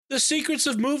The Secrets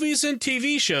of Movies and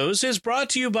TV Shows is brought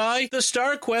to you by the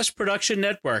StarQuest Production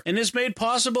Network and is made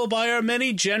possible by our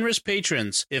many generous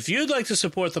patrons. If you'd like to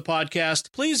support the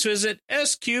podcast, please visit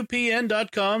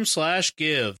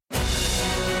sqpn.com/give.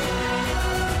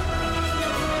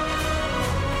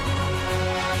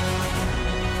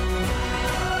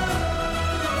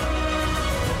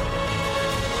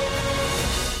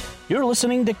 You're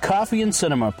listening to Coffee and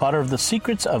Cinema, part of the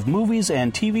Secrets of Movies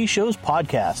and TV Shows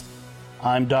podcast.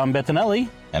 I'm Dom Bettinelli.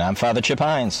 And I'm Father Chip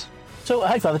Hines. So,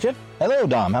 hi, Father Chip. Hello,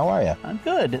 Dom. How are you? I'm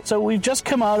good. So, we've just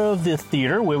come out of the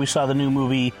theater where we saw the new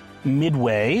movie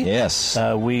Midway. Yes.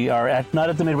 We are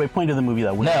not at the midway point of the movie,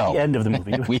 though. We're at the end of the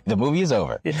movie. The movie is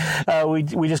over.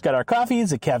 We just got our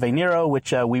coffees at Cafe Nero,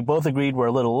 which we both agreed were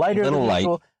a little lighter than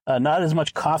usual. Not as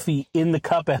much coffee in the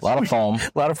cup as a lot of foam.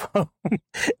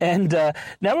 And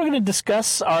now we're going to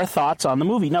discuss our thoughts on the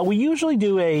movie. Now, we usually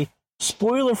do a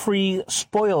spoiler-free,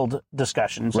 spoiled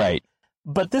discussions. Right.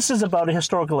 But this is about a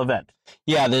historical event.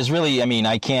 Yeah, there's really,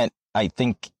 I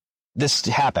think this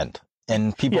happened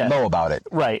and people know about it.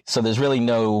 Right. So there's really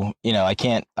no, I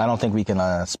don't think we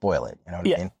can spoil it. You know what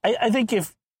I mean? I think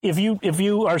if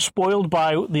you are spoiled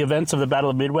by the events of the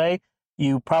Battle of Midway,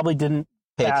 you probably didn't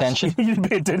pay attention. You didn't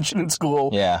pay attention in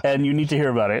school. Yeah. And you need to hear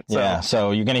about it. So. Yeah.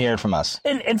 So you're going to hear it from us.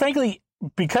 And frankly,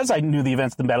 because I knew the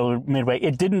events of the Battle of Midway,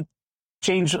 it didn't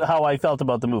change how I felt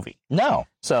about the movie. No.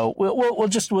 So we'll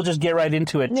just get right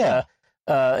into it. Yeah.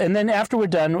 And then after we're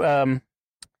done,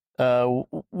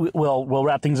 we'll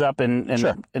wrap things up and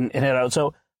head out.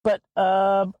 So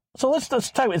let's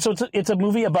talk about it. So it's a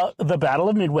movie about the Battle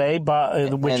of Midway,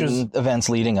 which is events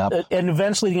leading up. And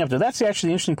events leading up to. That's actually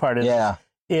the interesting part.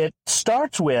 It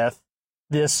starts with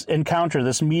this encounter,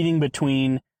 this meeting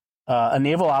between a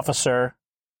naval officer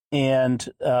and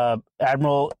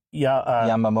Admiral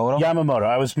Yamamoto.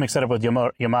 I was mixed up with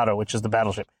Yamato, which is the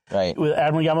battleship. Right. With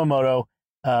Admiral Yamamoto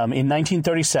in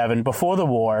 1937, before the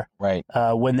war. Right.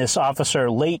 When this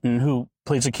officer, Layton, who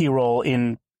plays a key role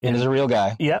in is a real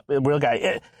guy. Yeah, a real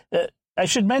guy. I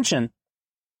should mention,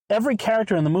 every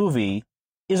character in the movie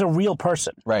is a real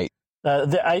person. Right.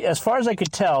 As far as I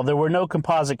could tell, there were no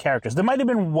composite characters. There might have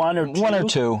been one or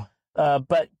two.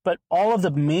 But all of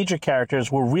the major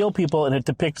characters were real people, and it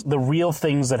depicts the real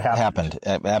things that happened.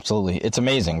 Absolutely. It's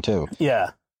amazing, too.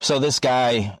 Yeah. So this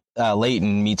guy,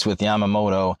 Layton, meets with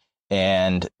Yamamoto,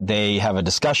 and they have a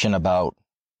discussion about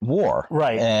war.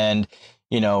 Right. And,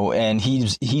 and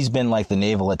he's been like the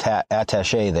naval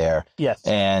attaché there. Yes.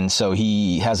 And so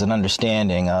he has an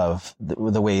understanding of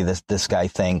the way this guy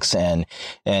thinks, and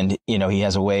he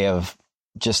has a way of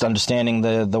just understanding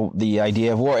the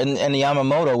idea of war. And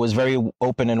Yamamoto was very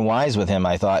open and wise with him,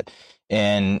 I thought.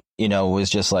 And, was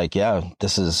just like,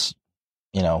 this is,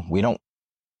 this is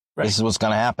what's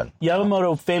going to happen.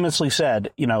 Yamamoto famously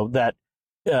said, that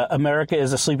America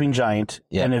is a sleeping giant.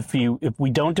 Yeah. And if we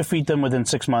don't defeat them within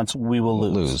 6 months, we will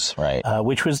lose. Right.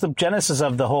 Which was the genesis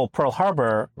of the whole Pearl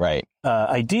Harbor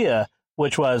idea,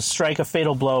 which was strike a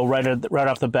fatal blow right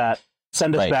off the bat,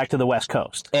 send us back to the West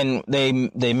Coast. And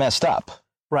they messed up.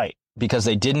 Right. Because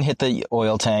they didn't hit the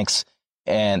oil tanks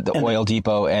and the oil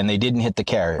depot, and they didn't hit the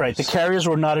carriers. Right. The carriers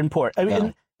were not in port. I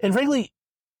mean, and frankly,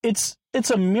 it's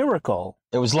a miracle.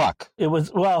 It was luck. It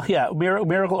was,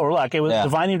 miracle or luck. It was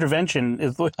divine intervention.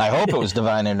 I hope it was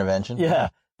divine intervention. Yeah.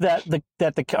 That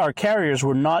our carriers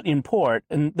were not in port.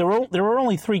 And there were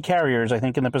only 3 carriers, I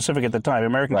think, in the Pacific at the time,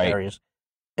 American carriers.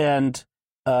 And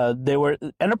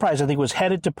Enterprise, I think, was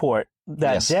headed to port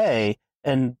that day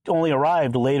and only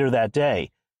arrived later that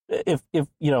day. If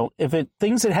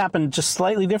things had happened just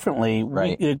slightly differently,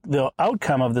 the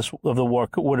outcome of the war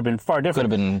would have been far different.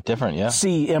 Could have been different, yeah.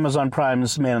 See Amazon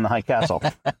Prime's Man in the High Castle.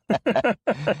 Which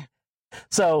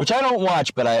I don't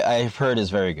watch, but I've heard is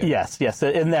very good. Yes.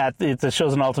 In that it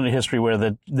shows an alternate history where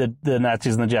the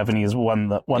Nazis and the Japanese won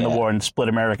the war and split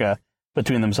America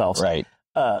between themselves. Right.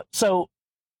 So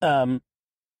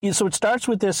it starts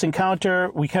with this encounter.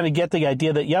 We kind of get the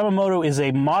idea that Yamamoto is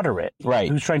a moderate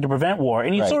who's trying to prevent war.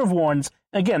 And he sort of warns,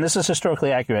 again, this is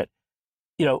historically accurate.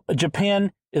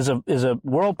 Japan is a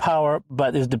world power,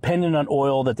 but is dependent on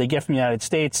oil that they get from the United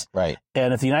States. Right.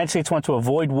 And if the United States want to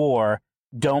avoid war,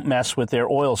 don't mess with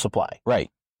their oil supply.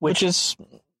 Right. Which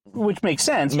makes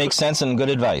sense. Makes sense and good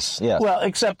advice, yes. Well,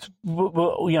 except,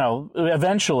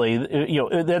 eventually,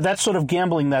 that's sort of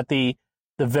gambling that the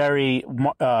very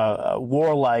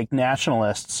warlike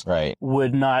nationalists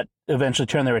would not eventually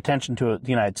turn their attention to the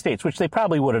United States, which they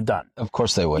probably would have done. Of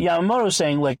course they would. Yamamoto's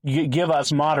saying, give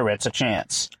us moderates a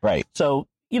chance. Right. So,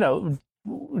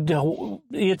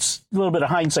 it's a little bit of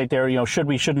hindsight there. Should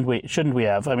we, shouldn't we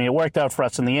have? I mean, it worked out for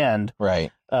us in the end.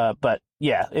 Right. But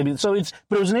yeah, I mean, but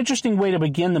it was an interesting way to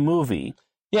begin the movie.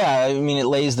 Yeah, I mean, it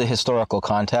lays the historical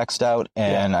context out,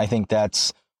 and I think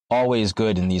that's always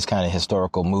good in these kind of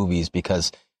historical movies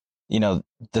because,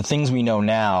 the things we know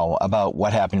now about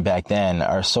what happened back then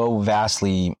are so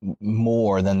vastly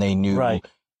more than they knew, right.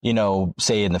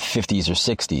 Say in the 50s or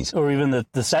 60s. Or even the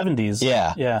 70s.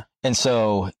 Yeah. Yeah. And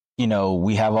so,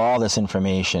 we have all this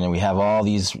information and we have all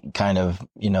these kind of,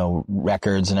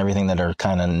 records and everything that are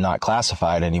kind of not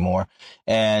classified anymore.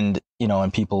 And,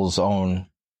 in people's own,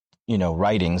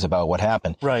 writings about what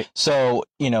happened. Right. So,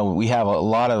 we have a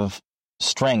lot of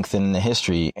strength in the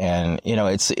history and,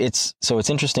 it's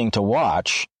interesting to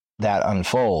watch that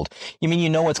unfold. I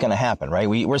mean, what's going to happen, right?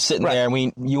 We're sitting there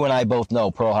and you and I both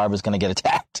know Pearl Harbor is going to get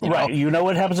attacked. Right. You know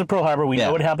what happens at Pearl Harbor. We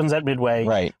know what happens at Midway.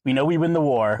 Right. We know we win the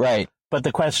war. Right. But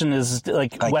the question is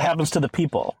what happens to the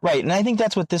people? Right. And I think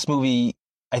that's what this movie,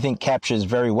 captures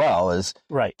very well is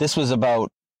this was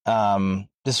about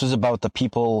the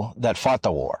people that fought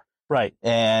the war. Right.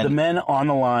 And the men on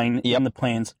the line in the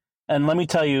planes. And let me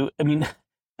tell you, I mean,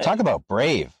 talk about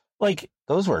brave.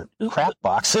 Those were crap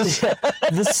boxes.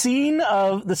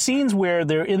 The scenes where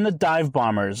they're in the dive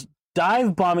bombers,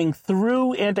 dive bombing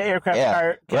through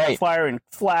anti-aircraft fire and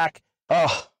flak.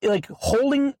 Oh,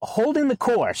 holding the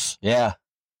course. Yeah.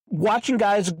 Watching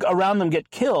guys around them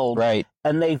get killed. Right.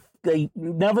 And they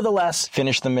nevertheless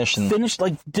finished the mission.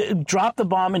 Dropped the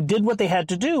bomb and did what they had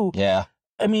to do. Yeah.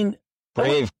 I mean,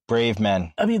 brave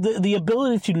men. I mean, the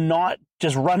ability to not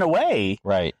just run away.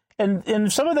 Right.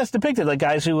 And some of that's depicted, like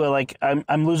guys who are like,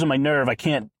 I'm losing my nerve. I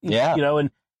can't. Yeah.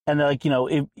 And they're like,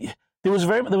 there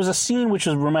was a scene which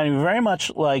was reminding me very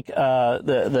much like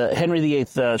the Henry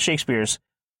VIII Shakespeare's.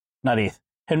 Not eighth,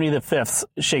 Henry V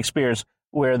Shakespeare's,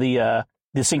 where the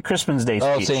St. Crispin's Day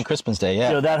speech. Oh, St. Crispin's Day,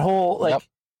 yeah. That whole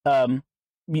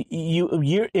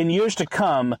in years to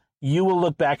come, you will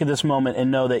look back at this moment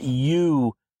and know that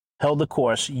you held the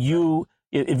course.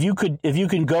 If you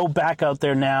can go back out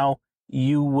there now,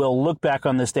 you will look back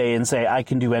on this day and say, I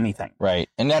can do anything. Right,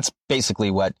 and that's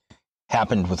basically what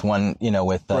happened with one,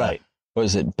 with right. What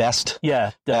was it, Best?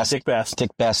 Yeah, Dick Best.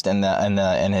 Dick Best and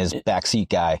his backseat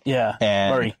guy. Yeah,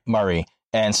 and Murray.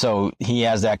 And so he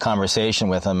has that conversation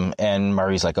with him, and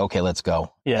Murray's like, "Okay, let's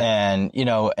go." Yeah, and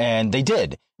and they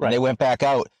did. Right. And they went back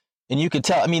out, and you could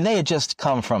tell. I mean, they had just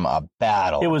come from a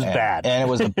battle. It was bad, and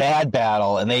it was a bad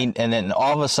battle. And then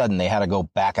all of a sudden they had to go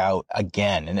back out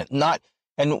again,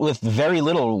 and with very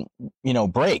little,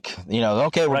 break.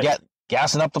 Okay, we're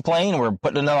gassing up the plane, we're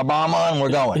putting another bomb on, we're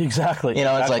going. Exactly.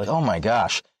 It's like, oh my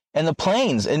gosh. And the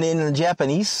planes, and in the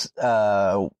Japanese,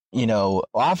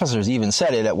 officers even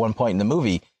said it at one point in the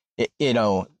movie,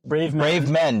 brave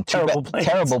men,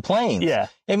 terrible planes. Yeah.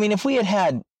 I mean,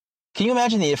 can you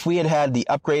imagine if we had the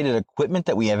upgraded equipment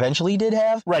that we eventually did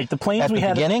have? Right. The planes we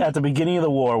had at the beginning of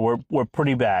the war were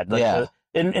pretty bad.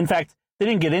 In fact, they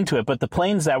didn't get into it, but the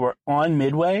planes that were on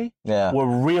Midway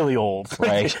were really old.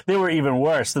 Right. They were even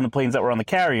worse than the planes that were on the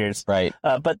carriers. Right.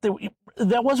 But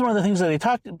that was one of the things that they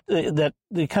talked that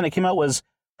they kind of came out was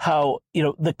how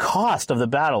the cost of the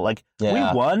battle. We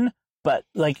won, but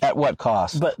at what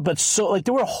cost? But so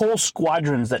there were whole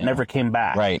squadrons that never came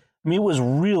back. Right. I mean, it was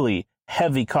really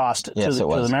heavy cost to the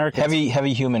Americans.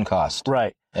 Heavy human cost.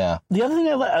 Right. Yeah. The other thing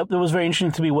that was very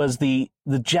interesting to me was the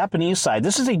Japanese side.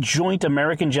 This is a joint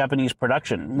American-Japanese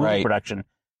movie production.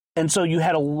 And so you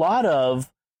had a lot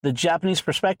of the Japanese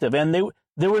perspective, and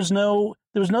there was no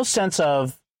sense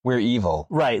of we're evil.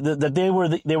 Right. That they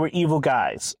were evil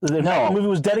guys. The movie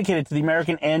was dedicated to the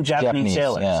American and Japanese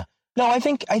sailors. Yeah. No, I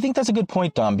think that's a good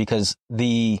point, Dom, because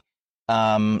the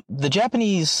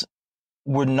Japanese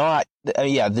were not.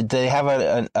 Did they have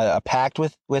a pact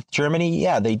with Germany?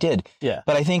 Yeah, they did. Yeah.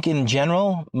 But I think in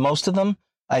general, most of them,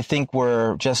 I think,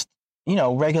 were just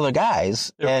regular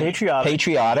guys. They're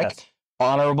patriotic, yes.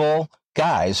 Honorable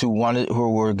guys who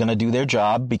were going to do their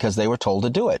job because they were told to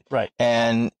do it. Right.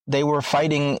 And they were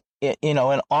fighting,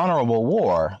 an honorable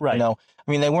war. Right. I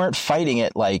mean, they weren't fighting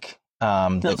it like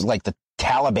the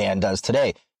Taliban does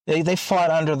today. They fought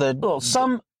under the. Well,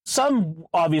 some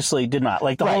obviously did not,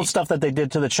 like the whole stuff that they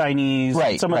did to the Chinese.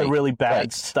 Some of the really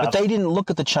bad stuff. But they didn't look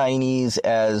at the Chinese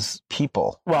as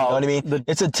people. Well, you know what I mean?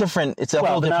 It's a whole different.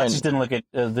 The Nazis didn't look at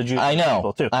the Jews as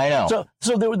people too. I know.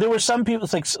 So there were some people.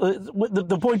 It's like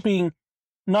the point being,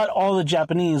 not all the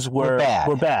Japanese were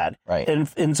bad. Right.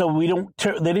 And so they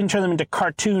didn't turn them into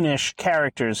cartoonish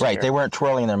characters. Right. Here. They weren't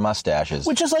twirling their mustaches.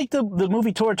 Which is like the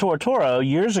movie Toro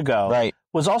years ago. Right.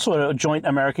 Was also a joint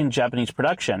American-Japanese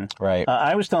production. Right.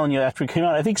 I was telling you after it came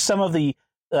out, I think some of the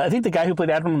I think the guy who played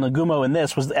Admiral Nagumo in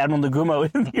this was Admiral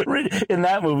Nagumo in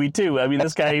that movie too. I mean,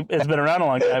 this guy has been around a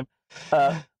long time.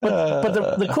 But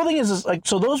the cool thing is like,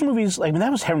 so those movies, like, I mean,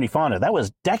 that was Henry Fonda. That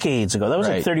was decades ago. That was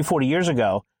like 30, 40 years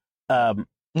ago.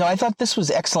 No, I thought this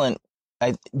was excellent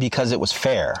because it was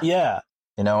fair. Yeah.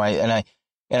 You know, I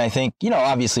think, you know,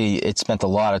 obviously it spent a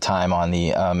lot of time on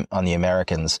the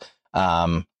Americans.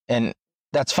 And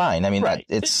that's fine. I mean,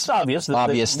 it's obvious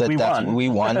that we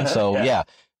won. So yeah,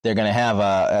 they're going to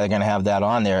have that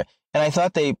on there. And I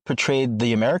thought they portrayed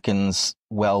the Americans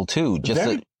well too.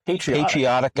 Just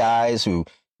patriotic guys who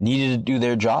needed to do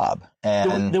their job.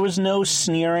 And there was no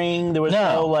sneering. There was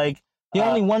no like. The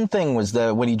only one thing was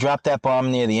when he dropped that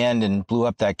bomb near the end and blew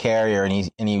up that carrier,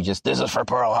 and he just, this is for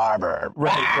Pearl Harbor.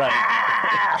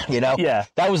 Right. You know? Yeah.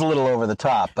 That was a little over the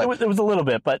top. But it was a little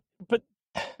bit, but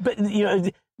you know,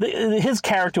 his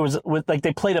character was like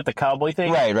they played up the cowboy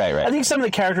thing. Right. I think some of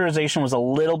the characterization was a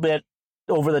little bit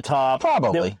over the top.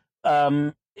 Probably.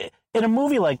 In a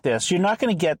movie like this, you're not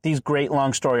going to get these great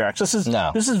long story arcs. This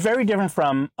is very different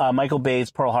from Michael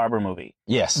Bay's Pearl Harbor movie.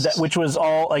 Yes. Which was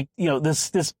all like, you know,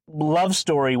 this love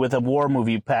story with a war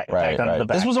movie packed onto the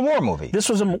back. This was a war movie. This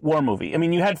was a war movie. I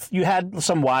mean, you had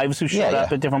some wives who showed up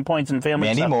at different points in family.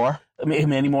 Mandy Moore.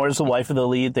 Mandy Moore is the wife of the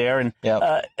lead there, and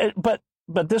but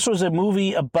this was a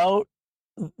movie about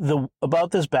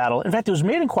this battle. In fact, it was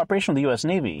made in cooperation with the U.S.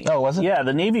 Navy. Oh, was it? Yeah,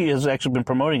 the Navy has actually been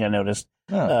promoting, I noticed,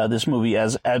 this movie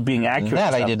as being accurate.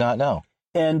 That I did not know.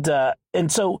 And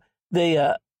so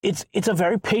they it's a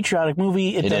very patriotic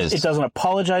movie. It doesn't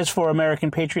apologize for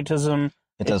American patriotism.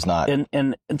 It does not.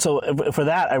 And so for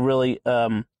that, I really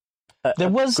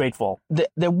was grateful.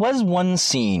 There was one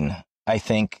scene, I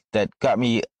think, that got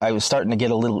me. I was starting to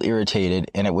get a little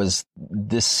irritated, and it was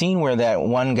this scene where that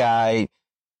one guy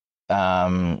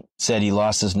said he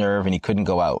lost his nerve and he couldn't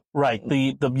go out. Right,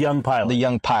 the young pilot. The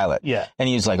young pilot. Yeah. And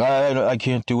he was like, I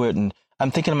can't do it. And I'm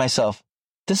thinking to myself,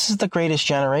 this is the greatest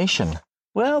generation.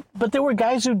 Well, but there were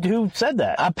guys who said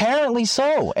that. Apparently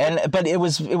so. But it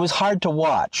was hard to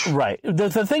watch. Right.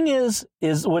 The thing is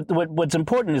what's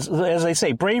important is, as I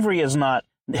say, bravery is not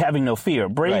having no fear.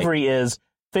 Bravery is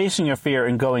facing your fear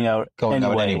and going out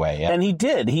anyway. Yeah. And he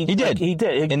did. He did.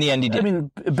 In the end, he did. I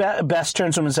mean, Best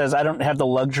turns to him and says, I don't have the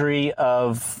luxury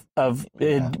of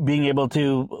being able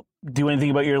to do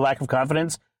anything about your lack of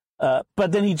confidence.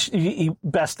 But then he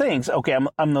Best thinks, okay,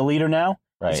 I'm the leader now.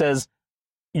 Right. He says,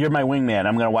 you're my wingman.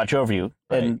 I'm going to watch over you.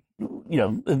 Right. And, you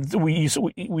know, we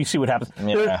see what happens.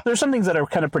 Yeah. There's some things that are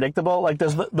kind of predictable. Like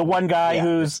there's the one guy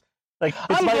who's like,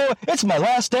 it's my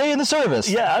last day in the service.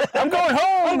 Yeah, I'm going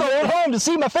home. I'm going home to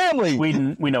see my family. We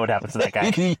know what happens to that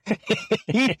guy. he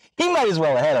might as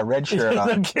well have had a red shirt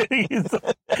on.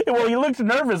 Well, he looked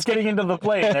nervous getting into the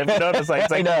plane. If you notice, like,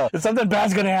 it's like, is something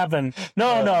bad's going to happen?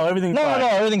 No, everything's fine. No,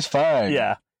 everything's fine.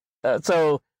 Yeah. It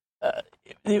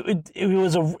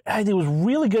was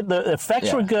really good. The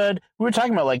effects were good. We were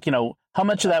talking about, like, you know, how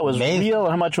much of that was real and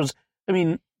how much was. I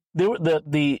mean,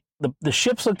 the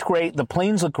ships looked great. The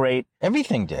planes looked great.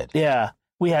 Everything did. Yeah.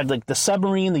 We had like the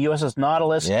submarine, the USS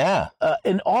Nautilus. Yeah.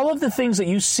 And all of the things that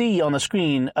you see on the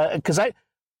screen, because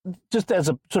just as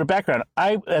a sort of background,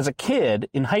 as a kid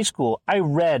in high school, I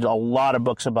read a lot of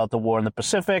books about the war in the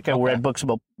Pacific. I read books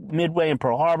about Midway and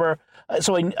Pearl Harbor.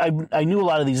 So I knew a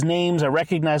lot of these names. I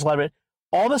recognized a lot of it.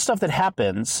 All the stuff that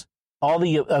happens, all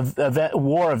the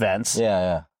war events,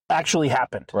 actually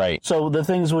happened. Right. So we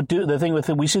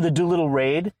see the Doolittle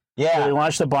raid. Yeah. They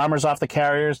launched the bombers off the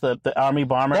carriers, the Army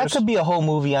bombers. That could be a whole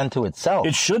movie unto itself.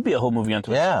 It should be a whole movie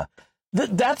unto itself.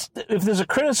 That's if there's a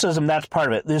criticism, that's part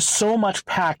of it. There's so much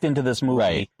packed into this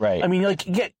movie. Right. I mean, like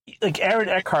Aaron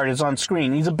Eckhart is on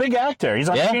screen. He's a big actor. He's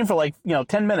on screen for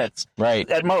 10 minutes,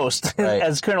 at most,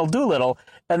 as Colonel Doolittle,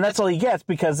 and that's all he gets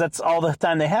because that's all the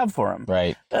time they have for him.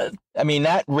 Right. I mean,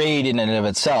 that raid in and of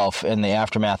itself, and the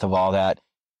aftermath of all that,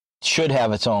 should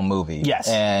have its own movie. Yes.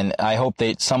 And I hope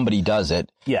that somebody does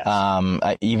it. Yes.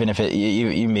 Even if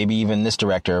maybe even this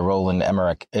director, Roland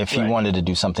Emmerich, if he wanted to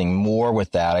do something more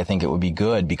with that, I think it would be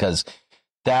good because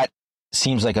that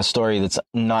seems like a story that's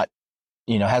not,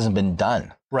 hasn't been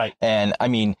done. Right. And I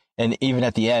mean, and even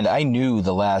at the end, I knew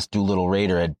the last Doolittle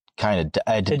Raider had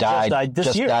died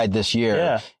this year.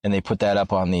 Yeah. And they put that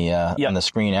up on the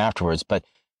screen afterwards. But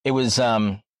it was,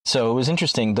 so it was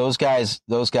interesting. Those guys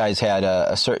had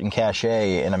a certain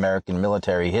cachet in American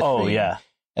military history. Oh, yeah.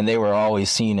 And they were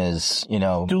always seen as,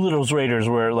 Doolittle's Raiders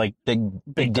were like big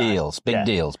deals.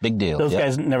 Those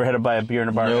guys never had to buy a beer in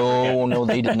a bar. No,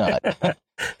 they did not.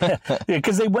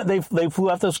 Because they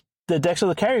flew off those the decks of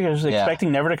the carriers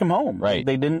expecting never to come home. Right.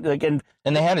 They didn't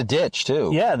and they had a ditch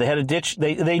too. Yeah, they had a ditch.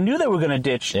 They knew they were going to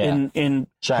ditch in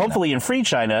China. Hopefully in free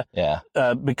China. Yeah.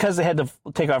 Because they had to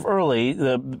take off early.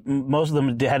 Most of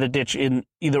them had a ditch in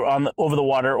either over the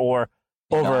water or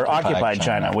over occupied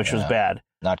China, which was bad.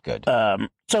 Not good. Because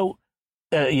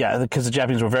the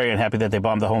Japanese were very unhappy that they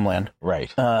bombed the homeland.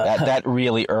 Right. That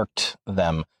really irked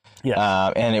them.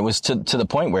 Yeah. And it was to the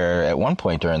point where at one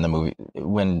point during the movie,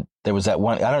 when there was that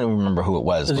one, I don't even remember who it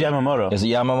was. It was Yamamoto. Is it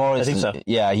Yamamoto? I think so.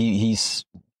 Yeah, he's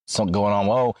going on,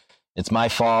 whoa, it's my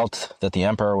fault that the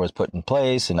emperor was put in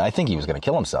place, and I think he was going to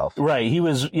kill himself. Right. He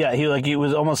was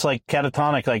almost like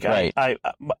catatonic. Like, right.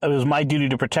 It was my duty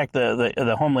to protect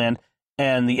the homeland,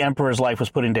 and the emperor's life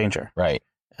was put in danger. Right.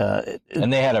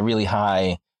 And they had a really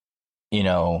high,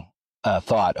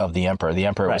 thought of the emperor. The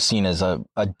emperor was seen as a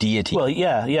deity. Well,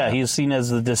 yeah. He's seen as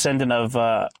the descendant of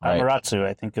Amaterasu,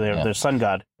 I think, their sun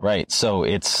god. Right. So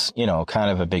it's, kind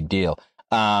of a big deal.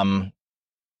 I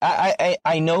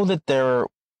know that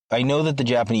the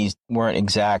Japanese weren't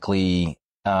exactly,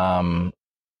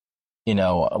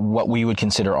 what we would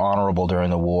consider honorable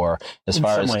during the war,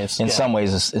 in some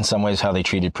ways how they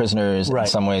treated prisoners, in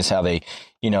some ways how they,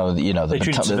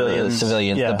 the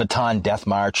civilians, the Bataan Death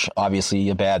March, obviously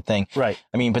a bad thing. Right.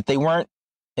 I mean, but they weren't,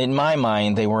 in my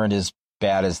mind, they weren't as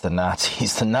bad as the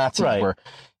Nazis. The Nazis were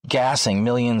gassing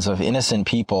millions of innocent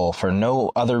people for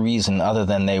no other reason other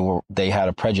than they had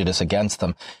a prejudice against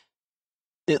them.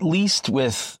 At least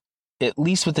with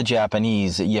the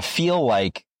Japanese, you feel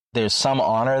like there's some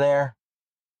honor there.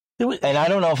 And I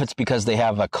don't know if it's because they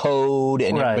have a code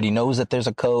and everybody knows that there's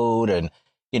a code. And,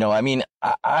 I mean,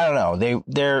 I don't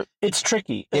know. It's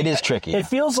tricky. It is tricky. It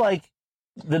feels like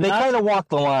they kind of walk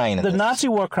the line. The Nazi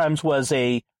war crimes was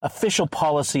a official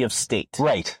policy of state.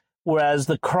 Right. Whereas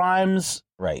the crimes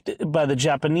by the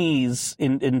Japanese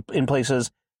in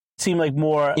places seem like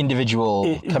more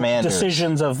individual commanders.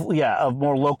 Decisions of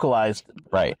more localized.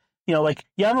 Right. Like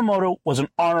Yamamoto was an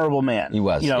honorable man. He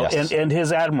was, yes. and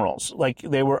his admirals, like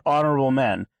they were honorable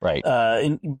men, right?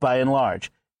 By and large,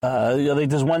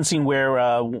 there's one scene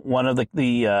where one of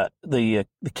the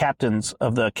captains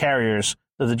of the carriers,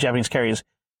 of the Japanese carriers,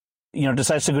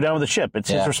 decides to go down with the ship. It's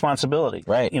his responsibility,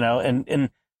 right? And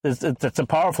it's a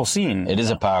powerful scene. It is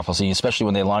a powerful scene, especially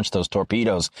when they launch those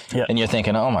torpedoes, and you're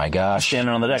thinking, oh my gosh,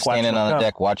 standing on the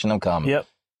deck, watching them come. Yep,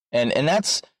 and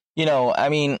that's I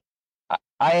mean.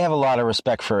 I have a lot of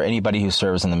respect for anybody who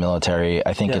serves in the military.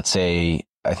 I think it's an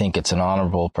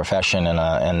honorable profession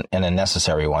and a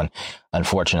necessary one,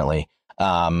 unfortunately.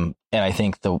 And I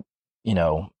think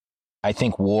I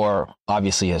think war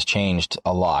obviously has changed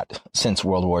a lot since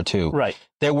World War II. Right.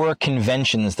 There were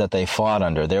conventions that they fought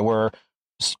under. There were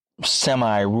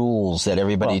semi-rules that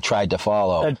everybody tried to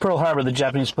follow. At Pearl Harbor, the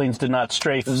Japanese planes did not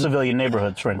strafe civilian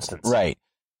neighborhoods, for instance. Right.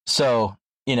 So,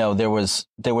 there was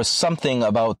something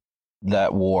about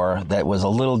that war that was a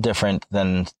little different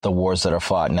than the wars that are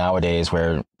fought nowadays,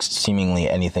 where seemingly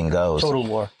anything goes. Total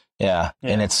war. Yeah.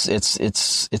 And it's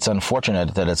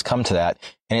unfortunate that it's come to that,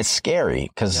 and it's scary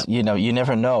because you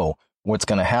never know what's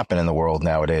going to happen in the world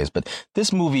nowadays. But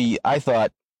this movie, I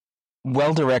thought,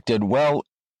 well directed, well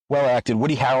acted.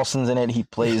 Woody Harrelson's in it. He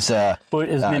plays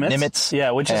Nimitz.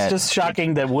 Yeah, which is just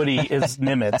shocking that Woody is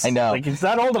Nimitz. I know. Like, he's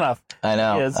not old enough. I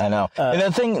know. And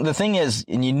the thing is,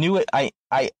 and you knew it.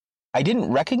 I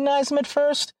didn't recognize him at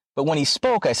first, but when he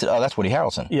spoke, I said, "Oh, that's Woody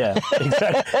Harrelson." Yeah,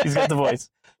 exactly. He's got the voice.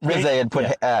 Because they had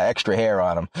put extra hair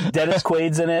on him. Dennis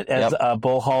Quaid's in it as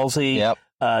Bull Halsey. Yep.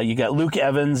 You got Luke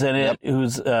Evans in it,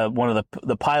 who's one of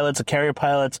the pilots, the carrier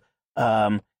pilots.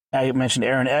 I mentioned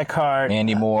Aaron Eckhart.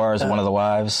 Mandy Moore is one of the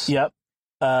wives. Yep.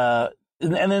 And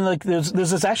then there's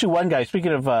this actually one guy,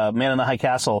 speaking of Man in the High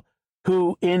Castle,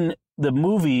 who in the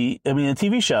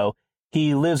TV show,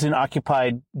 he lives in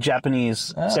occupied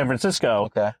Japanese San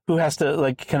Francisco, who has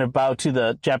to kind of bow to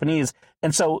the Japanese.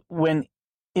 And so when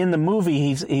in the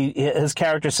movie, his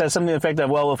character says something to the effect of,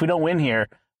 well, if we don't win here,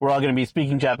 we're all going to be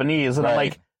speaking Japanese. And I'm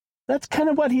like, that's kind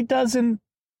of what he does in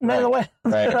Man in the White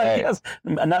Castle.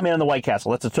 Not Man in the White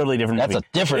Castle. That's a totally different movie. That's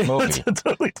a different movie. That's a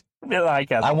totally different Man in the High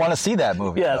Castle. I want to see that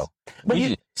movie, though. But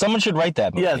someone should write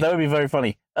that movie. Yeah, that would be very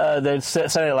funny. The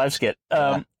Saturday Night Live skit.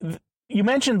 You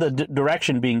mentioned the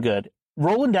direction being good.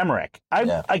 Roland Emmerich.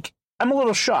 I'm a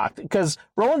little shocked because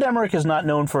Roland Emmerich is not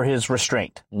known for his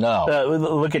restraint. No.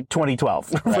 Look at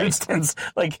 2012, for instance.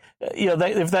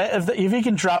 If he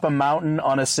can drop a mountain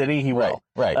on a city, he will.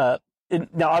 Right.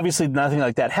 Now, obviously, nothing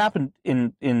like that happened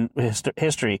in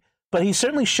history, but he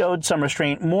certainly showed some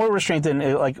restraint, more restraint than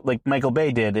like Michael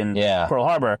Bay did in Pearl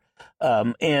Harbor.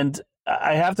 And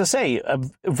I have to say,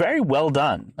 very well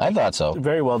done. I thought so.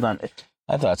 Very well done.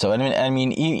 I thought so.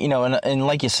 And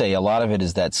like you say, a lot of it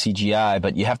is that CGI,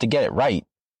 but you have to get it right.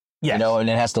 Yes. And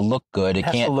it has to look good. It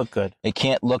has can't to look good. It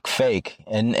can't look fake.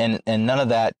 And none of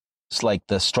that, like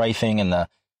the strafing and the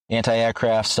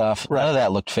anti-aircraft stuff, none of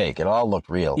that looked fake. It all looked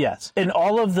real. Yes. And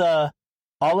all of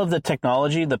the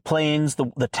technology, the planes,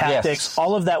 the tactics,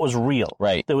 all of that was real.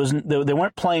 Right. They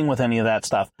weren't playing with any of that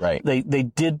stuff. Right. They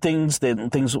did things.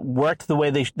 Things worked the way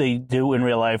they do in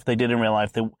real life. They did in real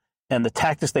life. And the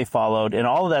tactics they followed and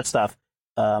all of that stuff.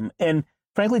 And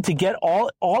frankly, to get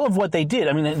all of what they did,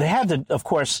 I mean, they had to, of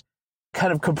course,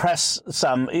 kind of compress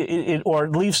some or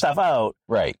leave stuff out.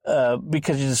 Right.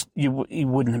 Because you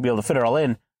wouldn't be able to fit it all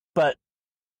in. But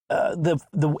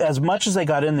the as much as they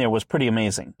got in there was pretty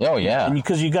amazing. Oh yeah, and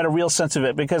because you got a real sense of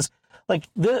it, because like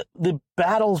the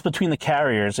battles between the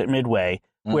carriers at Midway,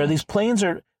 where these planes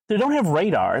they don't have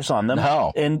radars on them,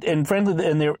 and frankly,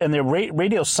 and they're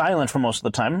radio silent for most of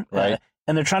the time, right?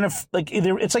 And they're trying to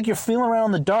it's like you're feeling around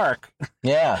in the dark,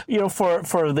 yeah.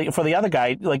 For the other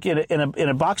guy, like in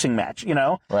a boxing match,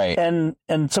 right? And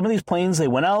some of these planes, they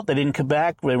went out, they didn't come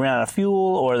back, they ran out of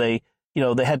fuel, or they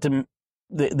had to.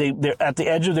 They're at the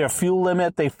edge of their fuel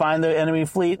limit. They find the enemy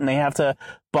fleet and they have to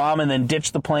bomb and then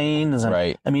ditch the planes. And,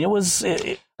 right. I mean,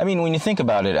 when you think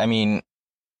about it, I mean,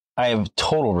 I have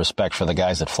total respect for the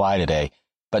guys that fly today,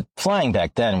 but flying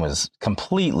back then was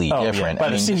completely different.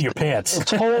 By the seat of your pants.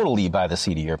 Totally by the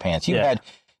seat of your pants.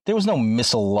 There was no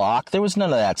missile lock. There was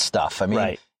none of that stuff. I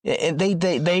mean,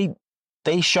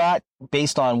 they shot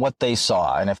based on what they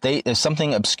saw. And if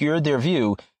something obscured their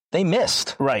view, they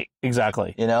missed. Right.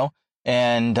 Exactly.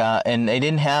 And they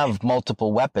didn't have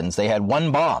multiple weapons. They had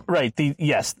one bomb. Right.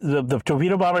 The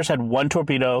torpedo bombers had one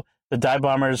torpedo. The dive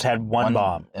bombers had one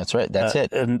bomb. That's right. That's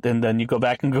it. And then you go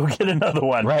back and go get another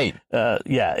one. Right.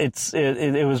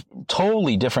 It was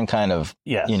totally different kind of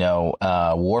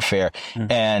warfare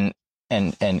and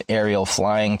aerial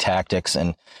flying tactics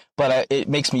but it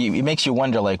makes you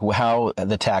wonder like how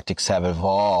the tactics have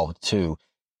evolved too.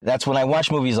 That's when I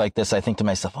watch movies like this, I think to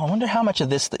myself, I wonder how much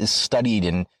of this is studied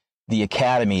in the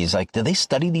academies. Like, do they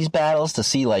study these battles to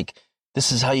see like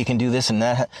this is how you can do this and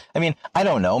that? I mean, I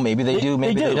don't know. Maybe they do.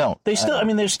 Maybe they don't. They still. I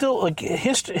mean, there's still like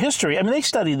history. I mean, they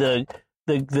study the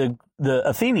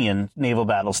Athenian naval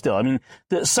battle still. I mean,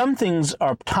 some things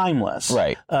are timeless.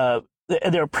 Right. There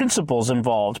are principles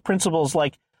involved. Principles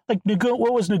like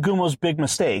what was Nagumo's big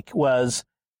mistake was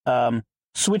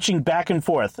switching back and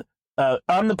forth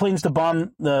on the planes to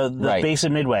bomb the base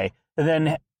in Midway, and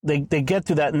then they get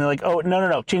through that and they're like, oh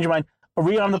no, change your mind.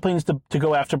 Rearm the planes to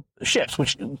go after ships,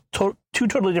 which two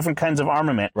totally different kinds of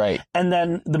armament. Right. And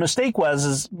then the mistake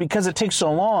is because it takes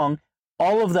so long,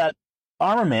 all of that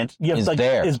armament is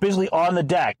basically on the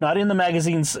deck, not in the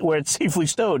magazines where it's safely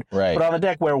stowed, but on the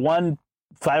deck where one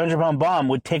 500-pound bomb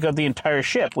would take out the entire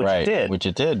ship, which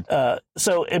it did.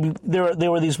 So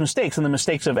there were these mistakes, and the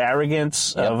mistakes of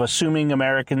arrogance, of assuming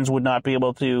Americans would not be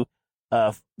able to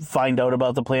find out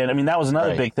about the plan. I mean, that was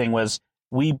another big thing was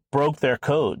we broke their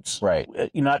codes. Right.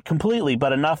 Not completely,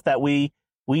 but enough that we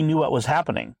knew what was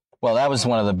happening. Well, that was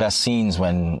one of the best scenes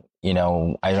when, I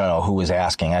don't know who was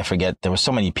asking. I forget. There were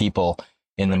so many people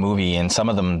in the movie, and some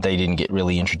of them, they didn't get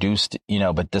really introduced,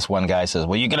 but this one guy says,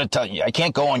 well, you're going to tell I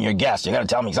can't go on your guest. You got to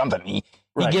tell me something. He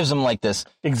gives them like this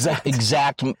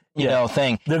exact thing.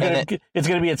 It's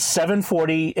going to be at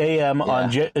 7:40 a.m.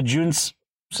 on June 7th.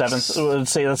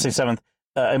 Let's say 7th.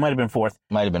 It might have been 4th.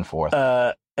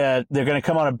 They're going to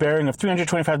come on a bearing of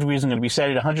 325 degrees and going to be set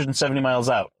at 170 miles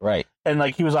out. Right. And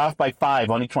like he was off by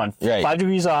 5 on each one. Right. 5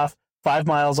 degrees off, 5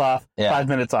 miles off, 5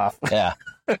 minutes off. Yeah.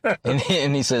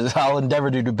 and he says, I'll endeavor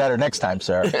to do better next time,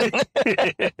 sir.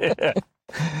 It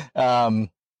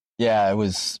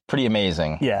was pretty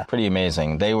amazing. Yeah. Pretty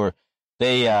amazing.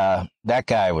 That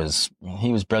guy was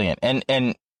brilliant.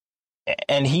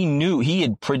 And he knew, he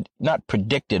had not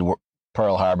predicted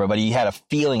Pearl Harbor, but he had a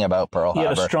feeling about Pearl Harbor. He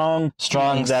had a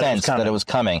strong sense that it was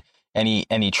coming. And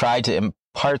he tried to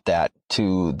impart that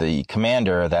to the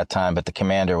commander at that time, but the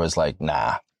commander was like,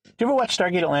 nah. Did you ever watch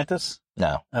Stargate Atlantis?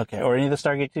 No. Okay. Or any of the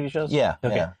Stargate TV shows? Yeah.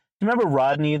 Okay. Yeah. Do you remember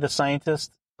Rodney, the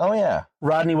scientist? Oh, yeah.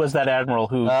 Rodney was that admiral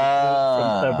who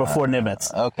before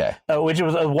Nimitz. Okay. Which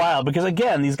was wild because,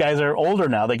 again, these guys are older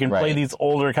now. They can play these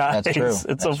older guys. That's true.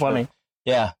 It's so funny.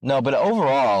 Yeah. No, but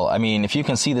overall, I mean, if you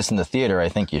can see this in the theater, I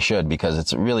think you should because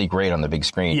it's really great on the big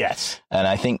screen. Yes. And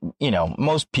I think,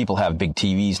 most people have big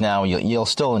TVs now. You'll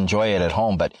still enjoy it at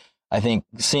home, but I think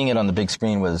seeing it on the big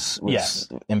screen was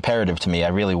imperative to me. I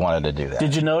really wanted to do that.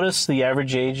 Did you notice the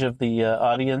average age of the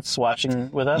audience watching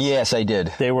with us? Yes, I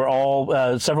did. They were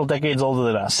all several decades older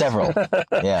than us. Several,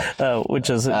 yeah. Which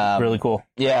is really cool.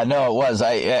 Yeah, no, it was.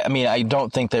 I mean, I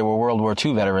don't think they were World War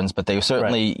II veterans, but they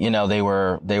certainly, they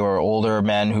were older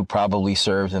men who probably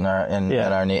served in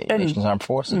our nation's armed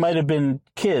forces. Might have been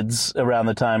kids around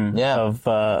the time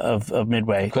of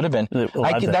Midway. Could have been.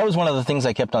 That was one of the things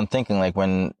I kept on thinking, like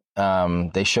when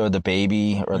they showed the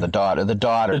baby or the daughter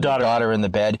in the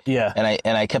bed. Yeah.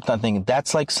 And I kept on thinking,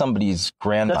 that's like somebody's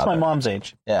grandmother. That's my mom's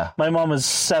age. Yeah. My mom was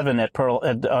 7 in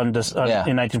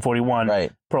 1941.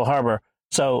 Right. Pearl Harbor.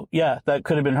 So yeah, that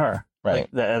could have been her. Right.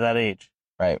 Like, at that age.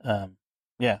 Right.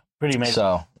 Yeah. Pretty amazing.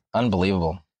 So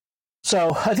unbelievable.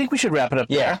 So I think we should wrap it up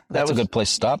there. Yeah, that's a good place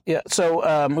to stop. Yeah. So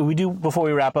before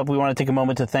we wrap up, we want to take a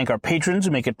moment to thank our patrons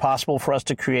who make it possible for us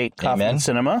to create Coffee and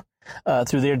Cinema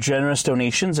through their generous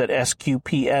donations at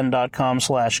sqpn.com/give.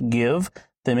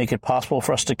 They make it possible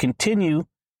for us to continue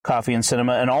Coffee and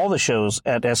Cinema and all the shows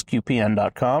at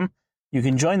sqpn.com. You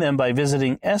can join them by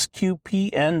visiting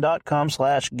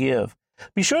sqpn.com/give.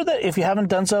 Be sure that if you haven't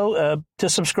done so, to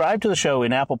subscribe to the show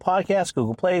in Apple Podcasts,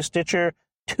 Google Play, Stitcher,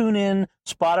 TuneIn,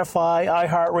 Spotify,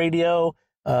 iHeartRadio,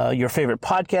 your favorite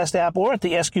podcast app, or at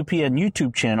the SQPN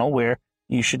YouTube channel, where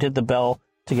you should hit the bell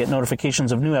to get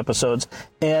notifications of new episodes.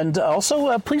 And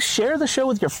also, please share the show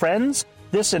with your friends,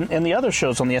 this and the other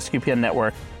shows on the SQPN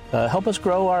network. Help us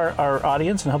grow our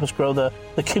audience and help us grow the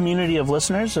community of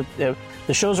listeners. The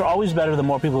shows are always better the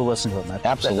more people who listen to them.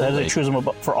 Absolutely. That is true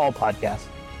for all podcasts.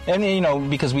 And,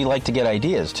 because we like to get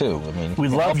ideas, too. I mean, we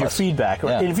love your feedback.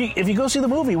 Yeah. If you go see the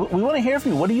movie, we want to hear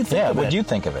from you. What do you think of it? What do you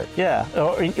think of it? Yeah.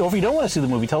 Or if you don't want to see the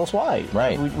movie, tell us why.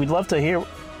 Right. We'd love to hear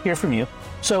from you.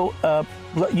 So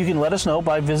you can let us know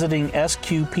by visiting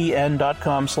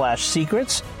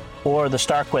sqpn.com/secrets or the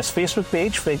StarQuest Facebook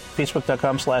page,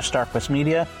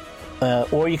 facebook.com/StarQuestMedia.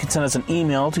 Or you can send us an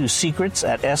email to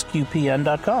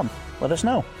secrets@sqpn.com. Let us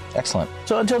know. Excellent.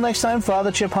 So until next time,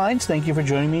 Father Chip Hines, thank you for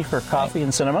joining me for Coffee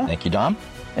and Cinema. Thank you, Dom.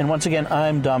 And once again,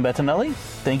 I'm Dom Bettinelli.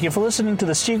 Thank you for listening to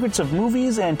the secrets of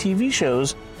movies and TV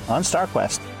shows on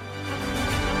StarQuest.